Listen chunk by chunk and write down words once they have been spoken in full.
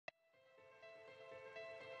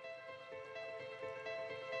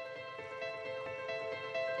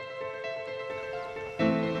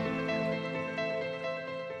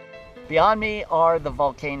Beyond me are the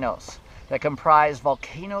volcanoes that comprise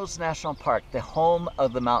Volcanoes National Park, the home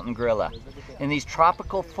of the mountain gorilla. In these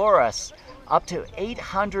tropical forests, up to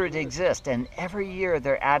 800 exist, and every year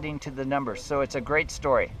they're adding to the numbers, so it's a great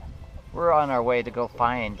story. We're on our way to go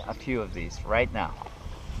find a few of these right now.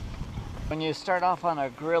 When you start off on a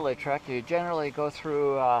gorilla trek, you generally go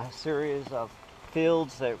through a series of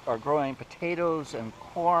fields that are growing potatoes and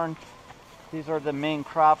corn. These are the main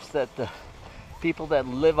crops that the people that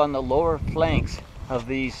live on the lower flanks of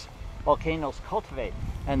these volcanoes cultivate.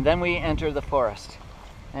 And then we enter the forest,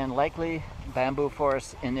 and likely bamboo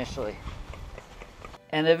forest initially.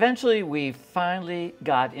 And eventually we finally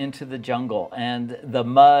got into the jungle and the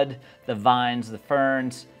mud, the vines, the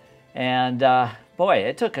ferns, and boy,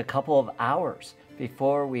 it took a couple of hours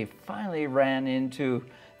before we finally ran into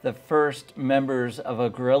the first members of a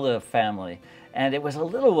gorilla family. And it was a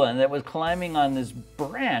little one that was climbing on this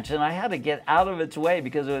branch, and I had to get out of its way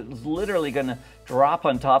because it was literally going to drop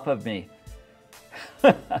on top of me.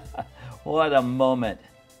 What a moment.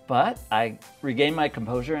 But I regained my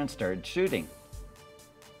composure and started shooting.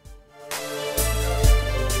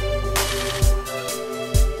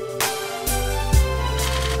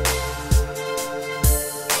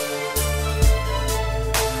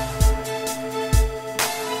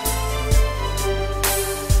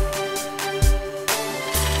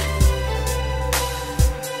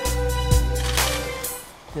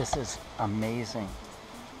 This is amazing.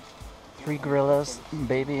 3 gorillas,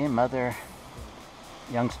 baby, mother,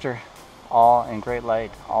 youngster, all in great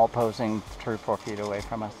light, all posing 3 or 4 feet away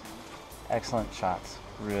from us. Excellent shots.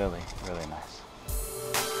 Really, really nice.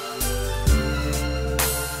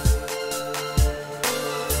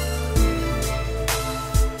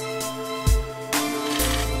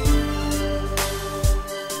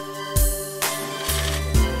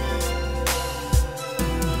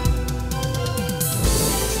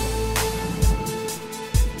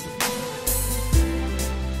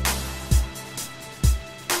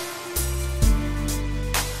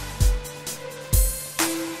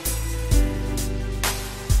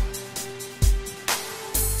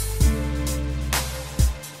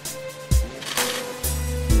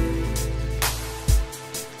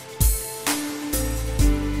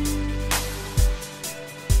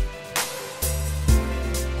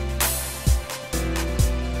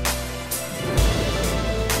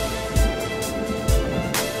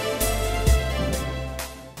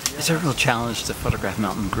 It's a real challenge to photograph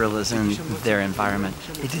mountain gorillas in their environment.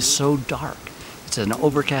 It is so dark. It's an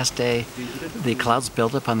overcast day. The clouds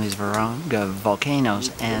build up on these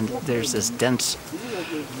volcanoes, and there's this dense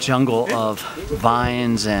jungle of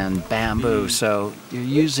vines and bamboo. So you're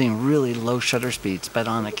using really low shutter speeds, but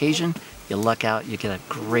on occasion you luck out, you get a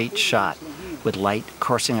great shot with light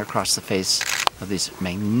coursing across the face of these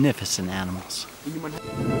magnificent animals.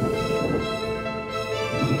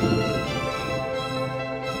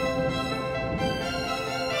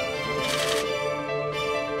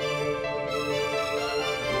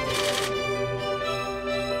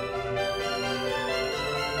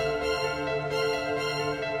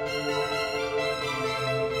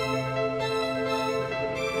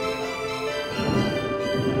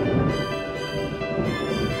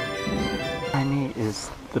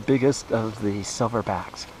 Is the biggest of the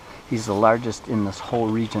silverbacks. He's the largest in this whole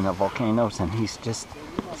region of volcanoes, and he's just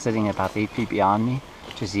sitting about 8 feet beyond me,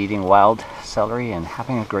 just eating wild celery and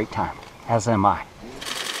having a great time, as am I.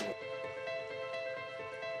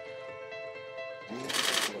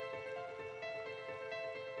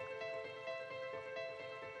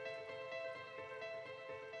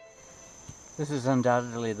 This is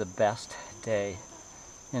undoubtedly the best day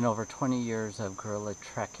in over 20 years of gorilla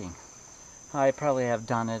trekking. I probably have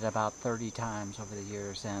done it about 30 times over the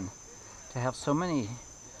years, and to have so many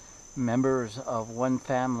members of one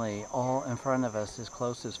family all in front of us as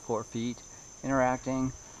close as 4 feet,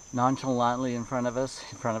 interacting nonchalantly in front of us,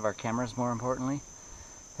 in front of our cameras more importantly,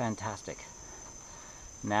 fantastic.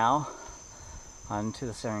 Now, on to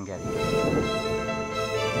the Serengeti.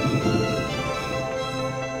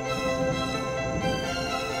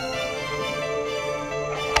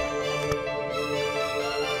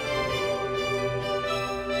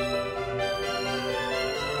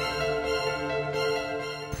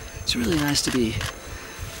 It's really nice to be.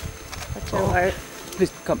 Art. Please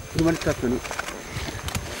come. You want to talk to me?